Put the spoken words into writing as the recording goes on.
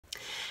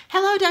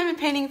Hello diamond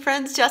painting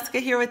friends, Jessica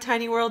here with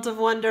Tiny Worlds of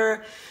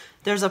Wonder.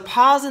 There's a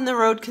pause in the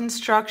road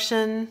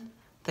construction.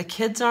 The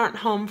kids aren't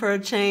home for a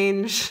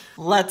change.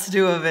 Let's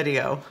do a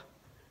video.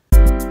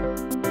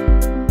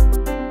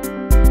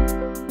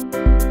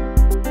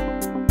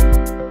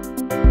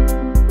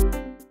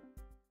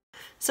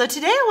 So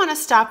today I want to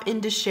stop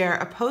in to share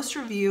a post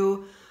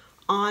review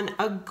on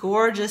a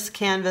gorgeous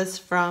canvas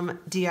from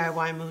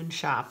DIY Moon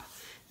Shop.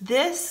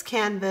 This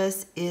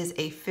canvas is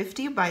a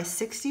 50 by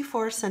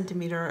 64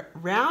 centimeter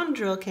round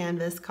drill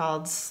canvas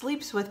called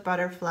Sleeps with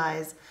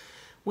Butterflies,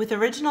 with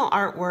original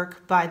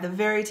artwork by the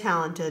very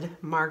talented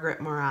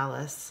Margaret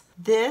Morales.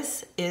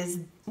 This is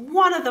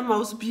one of the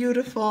most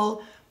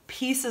beautiful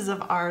pieces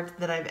of art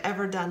that I've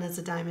ever done as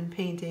a diamond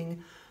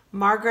painting.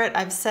 Margaret,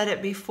 I've said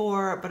it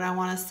before, but I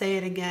want to say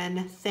it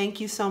again.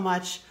 Thank you so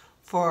much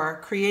for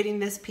creating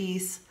this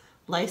piece,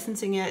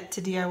 licensing it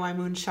to DIY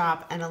Moon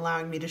Shop, and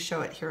allowing me to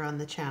show it here on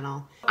the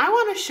channel. I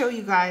want to show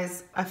you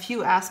guys a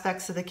few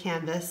aspects of the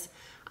canvas.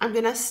 I'm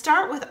going to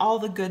start with all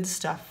the good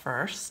stuff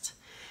first,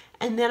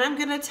 and then I'm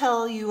going to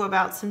tell you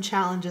about some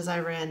challenges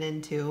I ran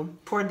into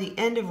toward the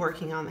end of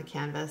working on the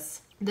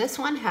canvas. This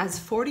one has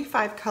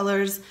 45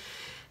 colors.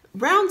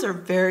 Rounds are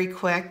very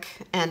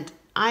quick, and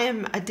I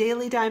am a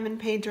daily diamond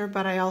painter,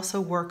 but I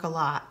also work a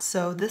lot.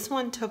 So this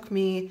one took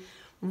me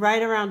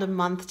right around a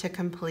month to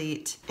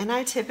complete, and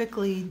I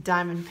typically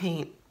diamond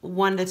paint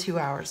 1 to 2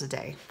 hours a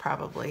day,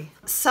 probably.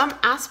 Some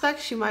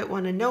aspects you might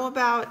want to know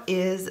about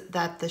is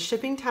that the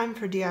shipping time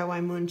for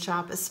DIY Moon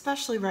Shop,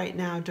 especially right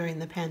now during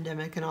the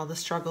pandemic and all the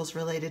struggles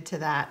related to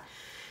that,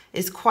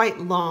 is quite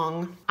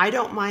long. I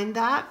don't mind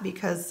that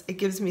because it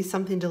gives me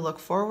something to look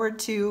forward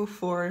to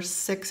for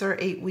 6 or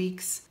 8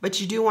 weeks,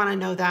 but you do want to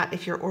know that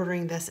if you're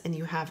ordering this and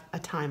you have a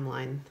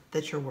timeline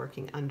that you're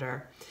working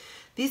under.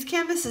 These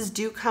canvases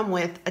do come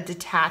with a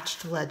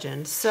detached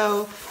legend.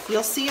 So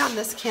you'll see on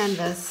this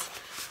canvas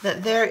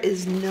that there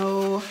is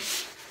no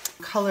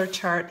color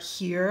chart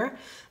here.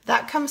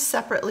 That comes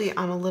separately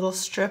on a little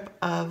strip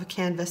of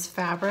canvas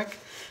fabric.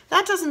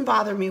 That doesn't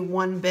bother me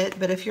one bit,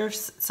 but if you're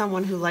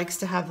someone who likes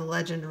to have the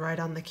legend right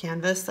on the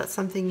canvas, that's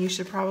something you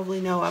should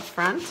probably know up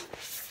front.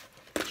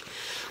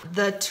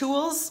 The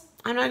tools,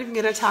 I'm not even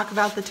going to talk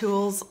about the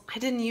tools. I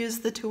didn't use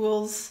the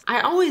tools.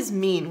 I always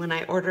mean when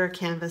I order a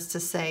canvas to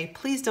say,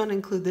 please don't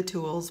include the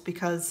tools,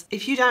 because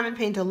if you diamond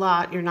paint a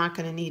lot, you're not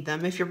going to need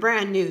them. If you're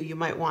brand new, you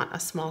might want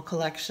a small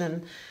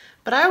collection,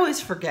 but I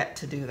always forget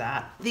to do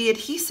that. The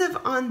adhesive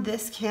on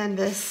this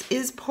canvas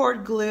is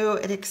poured glue.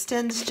 It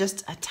extends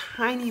just a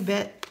tiny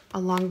bit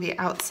along the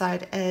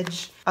outside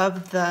edge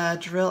of the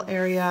drill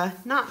area.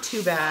 Not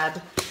too bad.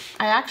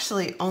 I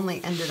actually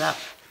only ended up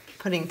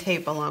putting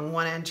tape along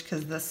one edge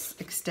because this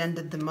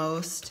extended the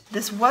most.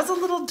 This was a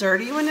little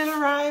dirty when it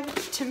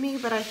arrived to me,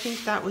 but I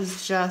think that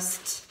was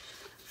just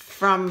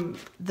from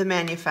the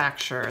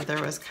manufacturer.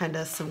 There was kind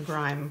of some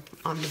grime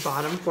on the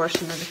bottom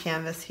portion of the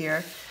canvas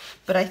here,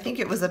 but I think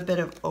it was a bit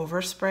of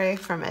overspray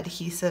from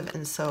adhesive,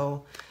 and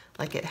so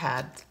like it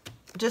had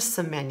just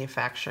some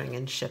manufacturing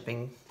and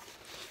shipping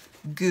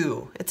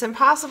goo. It's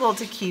impossible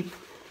to keep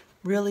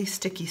really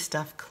sticky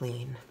stuff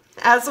clean,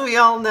 as we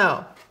all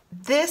know.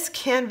 This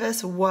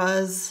canvas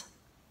was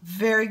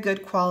very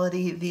good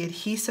quality. The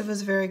adhesive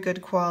was very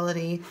good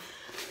quality.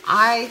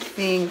 I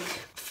think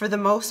for the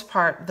most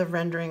part, the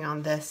rendering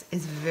on this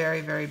is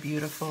very, very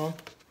beautiful,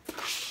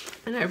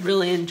 and I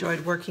really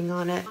enjoyed working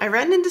on it. I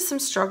ran into some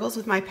struggles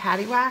with my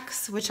patty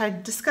wax, which I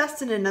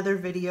discussed in another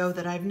video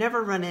that I've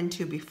never run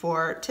into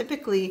before.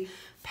 Typically,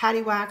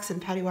 patty wax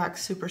and patty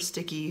wax super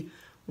sticky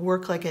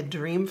work like a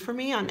dream for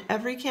me on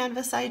every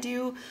canvas I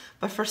do,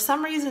 but for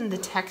some reason the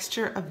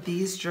texture of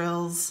these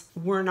drills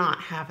were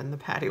not having the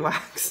patty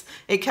wax.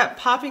 It kept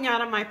popping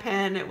out of my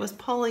pen, it was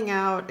pulling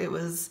out, it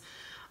was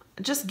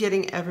just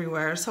getting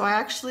everywhere. So I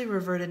actually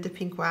reverted to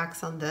pink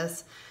wax on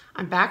this.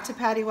 I'm back to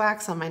patty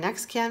wax on my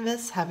next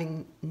canvas,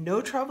 having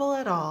no trouble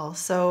at all.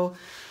 So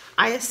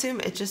I assume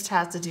it just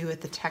has to do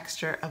with the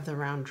texture of the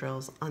round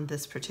drills on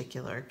this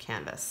particular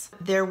canvas.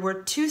 There were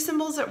two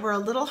symbols that were a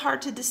little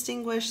hard to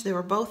distinguish. They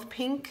were both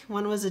pink.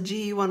 One was a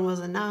G, one was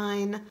a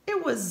 9.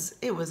 It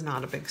was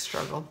not a big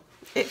struggle.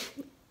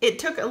 It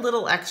took a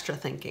little extra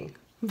thinking,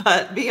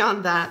 but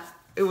beyond that,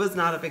 it was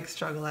not a big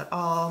struggle at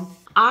all.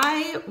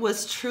 I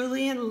was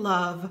truly in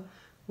love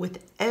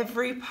with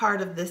every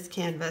part of this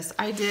canvas.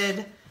 I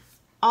did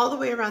all the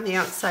way around the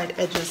outside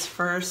edges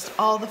first,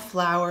 all the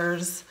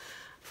flowers.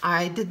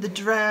 I did the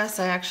dress.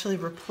 I actually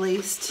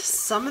replaced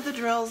some of the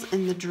drills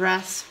in the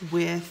dress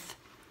with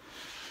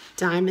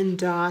diamond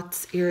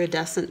dots,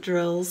 iridescent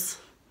drills.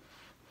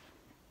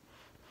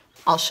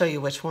 I'll show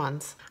you which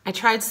ones. I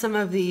tried some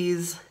of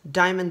these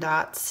diamond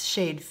dots,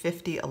 shade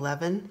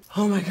 5011.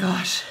 Oh my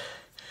gosh.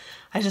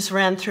 I just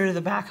ran through to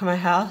the back of my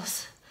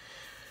house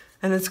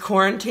and it's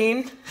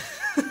quarantine.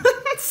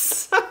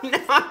 So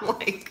now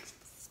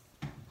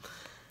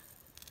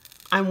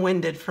I'm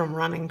winded from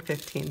running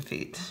 15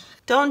 feet.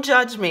 Don't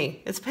judge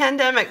me, it's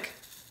pandemic.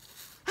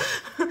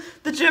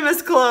 The gym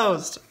is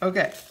closed.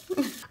 Okay.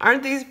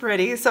 Aren't these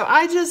pretty? So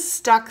I just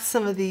stuck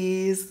some of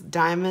these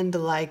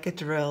diamond-like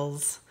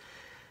drills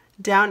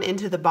down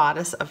into the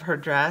bodice of her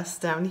dress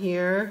down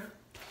here.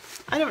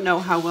 I don't know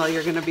how well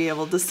you're gonna be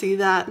able to see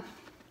that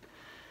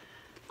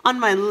on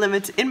my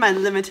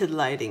limited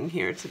lighting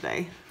here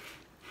today.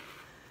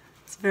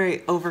 It's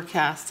very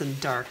overcast and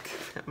dark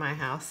at my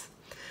house.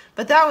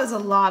 But that was a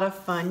lot of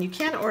fun. You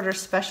can order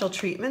special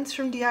treatments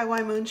from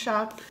DIY Moon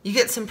Shop. You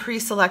get some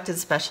pre-selected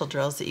special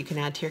drills that you can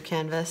add to your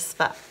canvas,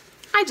 but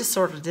I just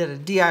sort of did a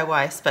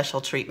DIY special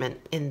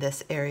treatment in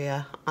this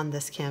area on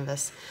this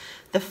canvas.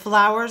 The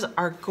flowers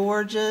are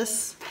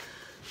gorgeous.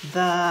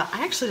 I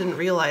actually didn't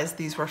realize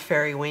these were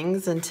fairy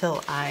wings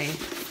until I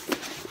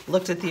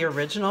looked at the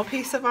original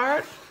piece of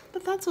art,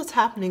 but that's what's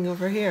happening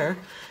over here.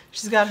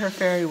 She's got her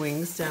fairy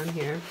wings down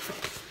here.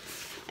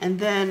 And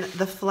then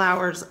the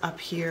flowers up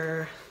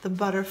here, the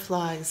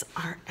butterflies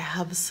are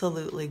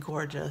absolutely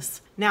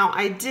gorgeous. Now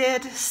I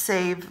did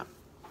save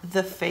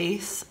the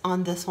face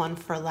on this one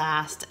for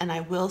last, and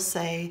I will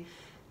say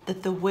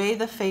that the way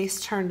the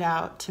face turned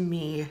out to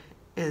me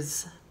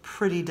is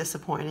pretty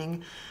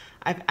disappointing.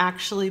 I've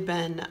actually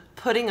been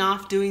putting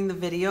off doing the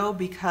video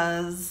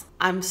because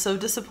I'm so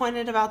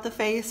disappointed about the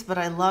face, but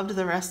I loved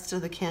the rest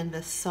of the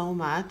canvas so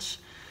much.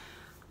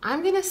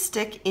 I'm gonna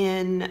stick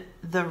in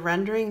the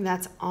rendering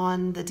that's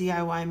on the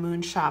DIY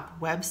Moon Shop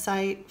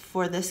website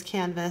for this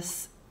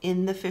canvas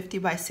in the 50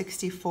 by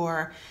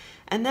 64,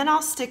 and then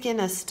I'll stick in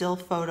a still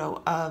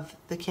photo of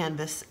the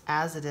canvas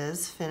as it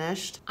is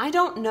finished. I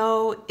don't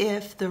know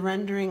if the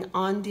rendering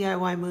on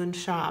DIY Moon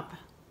Shop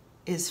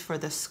is for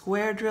the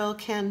square drill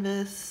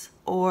canvas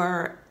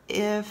or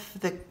if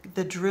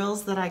the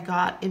drills that I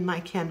got in my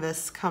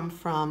canvas come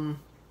from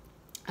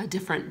a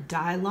different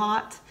die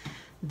lot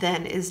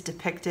than is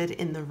depicted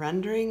in the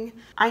rendering.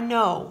 I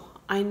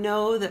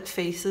know that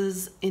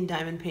faces in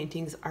diamond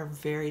paintings are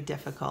very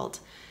difficult.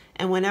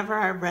 And whenever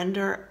I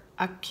render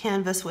a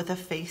canvas with a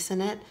face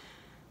in it,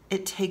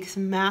 it takes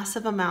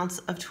massive amounts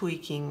of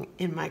tweaking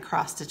in my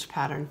cross stitch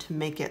pattern to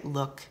make it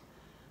look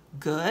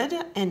good.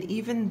 And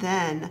even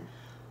then,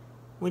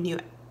 when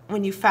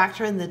you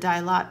factor in the die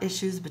lot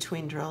issues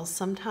between drills,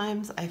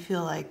 sometimes I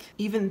feel like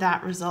even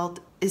that result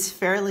is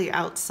fairly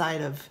outside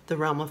of the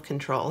realm of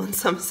control in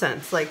some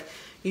sense. Like,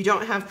 you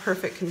don't have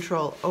perfect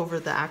control over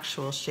the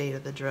actual shade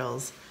of the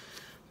drills,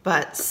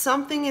 but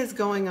something is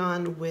going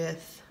on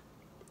with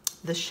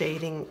the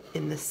shading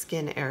in the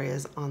skin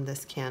areas on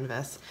this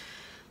canvas.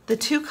 The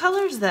two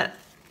colors that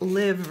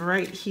live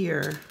right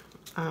here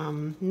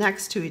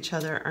next to each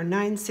other are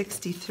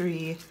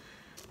 963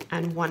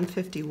 and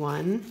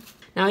 151.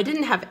 Now, I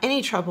didn't have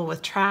any trouble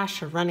with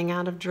trash or running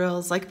out of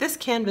drills. Like, this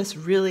canvas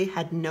really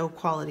had no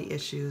quality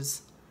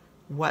issues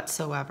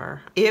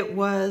whatsoever. It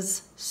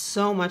was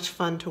so much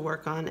fun to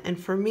work on, and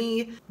for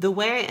me, the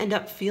way I end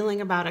up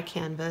feeling about a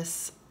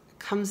canvas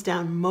comes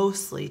down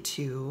mostly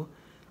to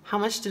how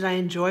much did I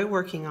enjoy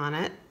working on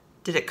it?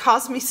 Did it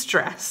cause me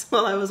stress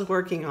while I was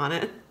working on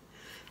it?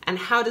 And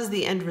how does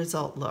the end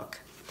result look?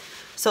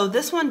 So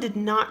this one did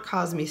not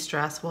cause me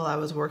stress while I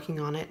was working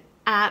on it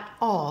at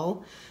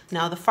all.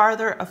 Now, the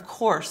farther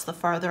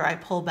I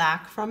pull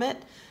back from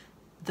it,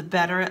 the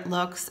better it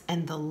looks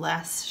and the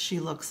less she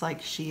looks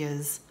like she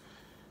is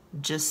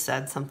just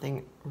said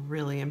something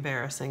really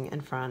embarrassing in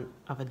front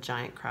of a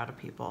giant crowd of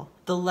people.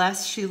 The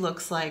less she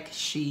looks like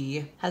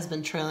she has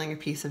been trailing a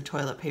piece of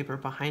toilet paper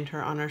behind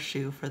her on her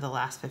shoe for the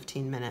last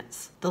 15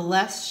 minutes. The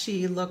less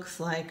she looks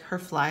like her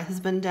fly has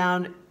been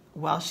down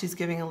while she's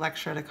giving a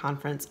lecture at a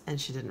conference and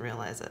she didn't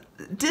realize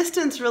it.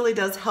 Distance really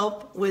does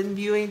help when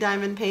viewing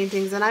diamond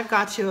paintings, and I've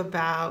got you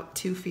about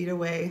 2 feet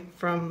away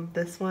from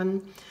this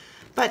one.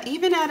 But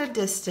even at a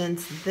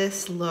distance,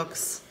 this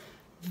looks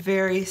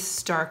very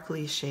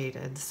starkly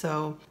shaded.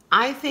 So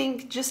I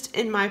think, just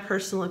in my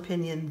personal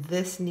opinion,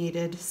 this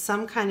needed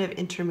some kind of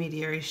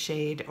intermediary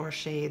shade or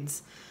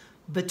shades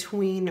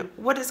between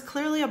what is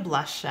clearly a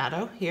blush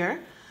shadow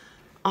here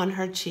on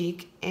her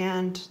cheek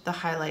and the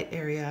highlight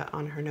area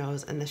on her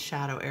nose and the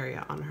shadow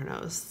area on her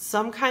nose.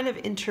 Some kind of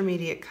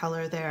intermediate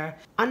color there.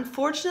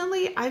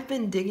 Unfortunately, I've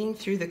been digging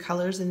through the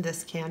colors in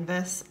this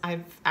canvas.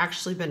 I've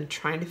actually been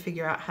trying to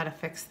figure out how to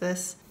fix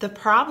this. The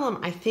problem,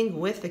 I think,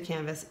 with the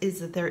canvas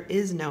is that there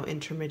is no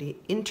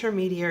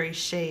intermediary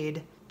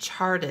shade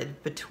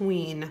charted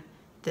between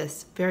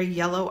this very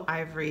yellow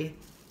ivory,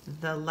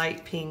 the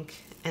light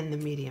pink, and the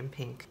medium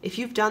pink. If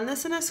you've done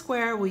this in a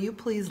square, will you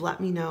please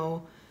let me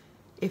know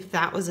if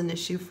that was an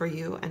issue for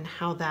you and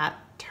how that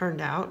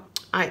turned out.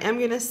 I am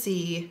gonna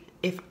see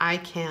if I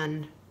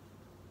can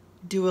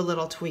do a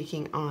little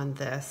tweaking on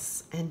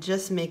this and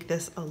just make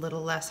this a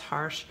little less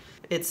harsh.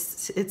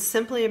 It's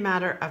simply a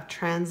matter of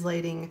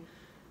translating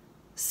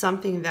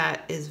something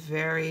that is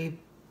very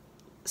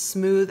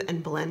smooth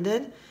and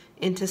blended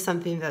into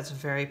something that's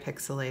very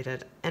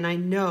pixelated. And I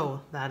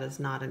know that is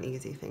not an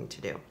easy thing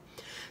to do.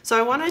 So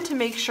I wanted to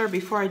make sure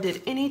before I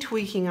did any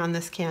tweaking on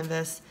this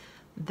canvas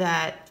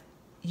that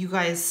you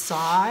guys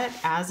saw it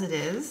as it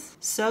is,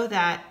 so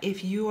that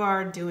if you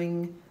are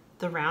doing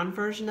the round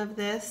version of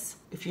this,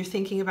 if you're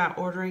thinking about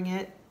ordering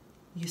it,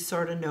 you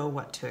sort of know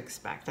what to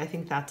expect. I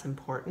think that's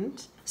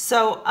important.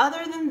 So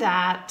other than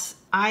that,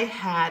 I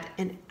had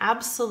an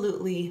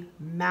absolutely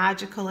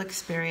magical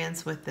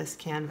experience with this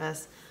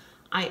canvas.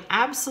 I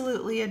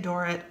absolutely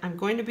adore it. I'm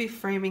going to be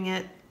framing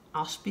it.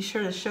 I'll be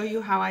sure to show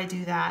you how I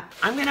do that.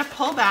 I'm gonna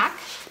pull back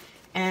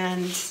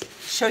and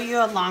show you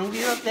a long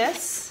view of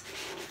this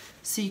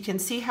so you can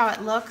see how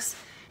it looks.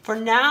 For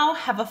now,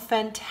 have a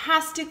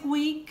fantastic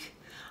week.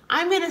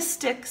 I'm gonna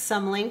stick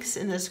some links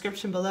in the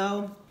description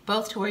below,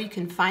 both to where you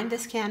can find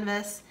this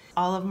canvas.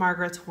 All of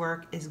Margaret's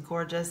work is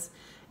gorgeous.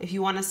 If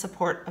you want to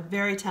support a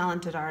very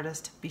talented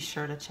artist, be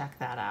sure to check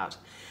that out.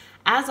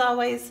 As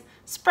always,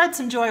 spread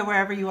some joy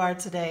wherever you are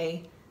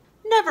today.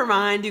 Never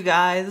mind, you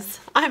guys,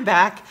 I'm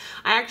back.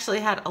 I actually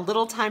had a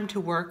little time to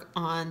work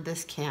on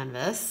this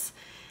canvas,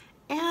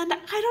 and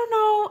I don't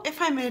know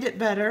if I made it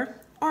better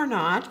or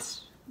not,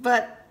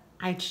 but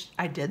I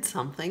did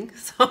something,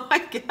 so I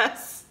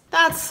guess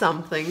that's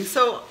something.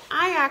 So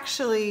I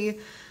actually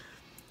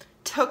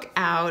took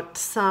out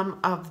some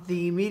of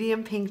the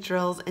medium pink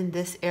drills in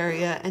this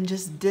area and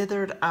just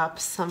dithered up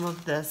some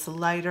of this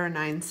lighter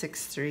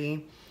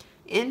 963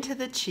 into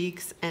the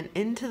cheeks and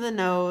into the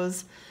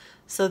nose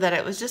so that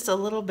it was just a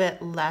little bit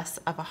less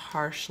of a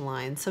harsh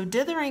line. So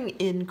dithering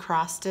in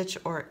cross stitch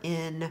or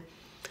in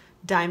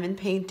diamond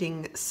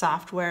painting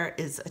software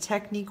is a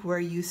technique where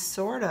you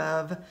sort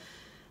of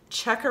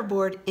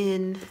checkerboard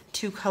in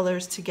two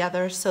colors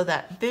together so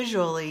that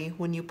visually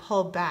when you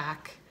pull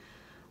back,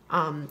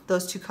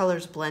 those two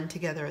colors blend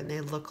together and they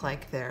look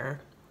like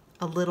they're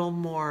a little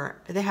more,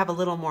 they have a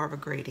little more of a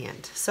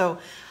gradient. So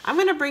I'm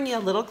gonna bring you a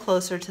little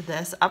closer to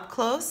this. Up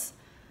close,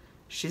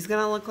 she's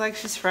gonna look like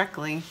she's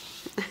freckly.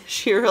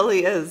 She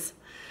really is.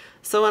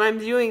 So when I'm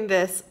doing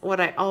this,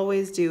 what I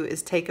always do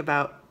is take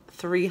about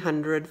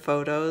 300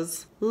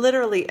 photos.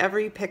 Literally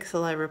every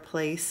pixel I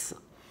replace,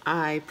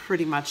 I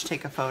pretty much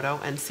take a photo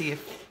and see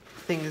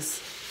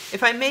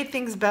if I made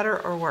things better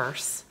or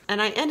worse.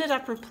 And I ended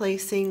up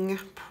replacing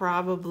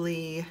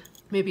probably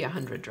maybe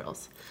 100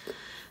 drills.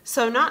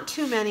 So not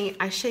too many.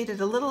 I shaded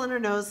a little in her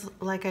nose,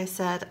 like I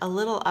said, a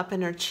little up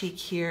in her cheek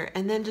here,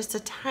 and then just a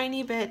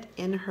tiny bit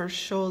in her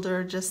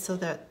shoulder, just so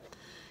that,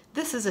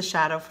 this is a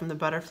shadow from the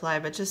butterfly,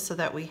 but just so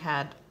that we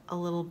had a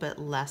little bit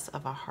less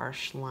of a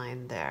harsh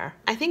line there.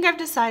 I think I've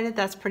decided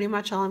that's pretty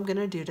much all I'm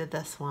gonna do to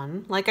this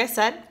one. Like I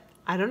said,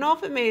 I don't know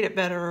if it made it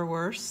better or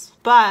worse,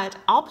 but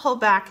I'll pull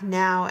back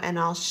now and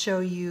I'll show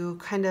you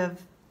kind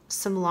of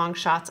some long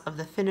shots of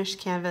the finished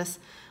canvas.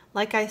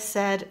 Like I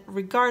said,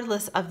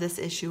 regardless of this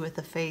issue with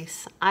the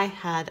face, I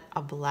had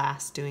a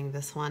blast doing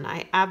this one.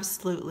 I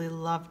absolutely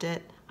loved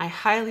it. I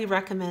highly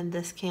recommend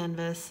this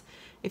canvas.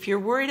 If you're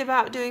worried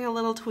about doing a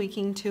little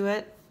tweaking to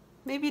it,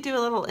 maybe do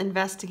a little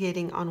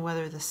investigating on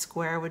whether the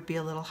square would be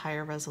a little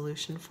higher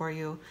resolution for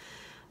you.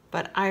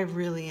 But I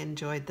really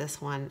enjoyed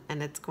this one,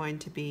 and it's going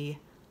to be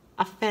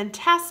a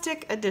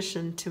fantastic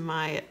addition to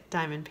my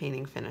diamond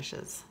painting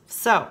finishes.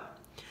 So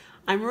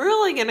I'm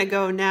really gonna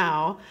go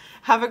now.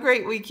 Have a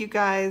great week, you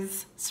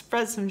guys.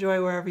 Spread some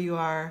joy wherever you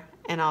are,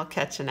 and I'll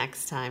catch you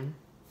next time.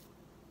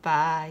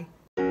 Bye.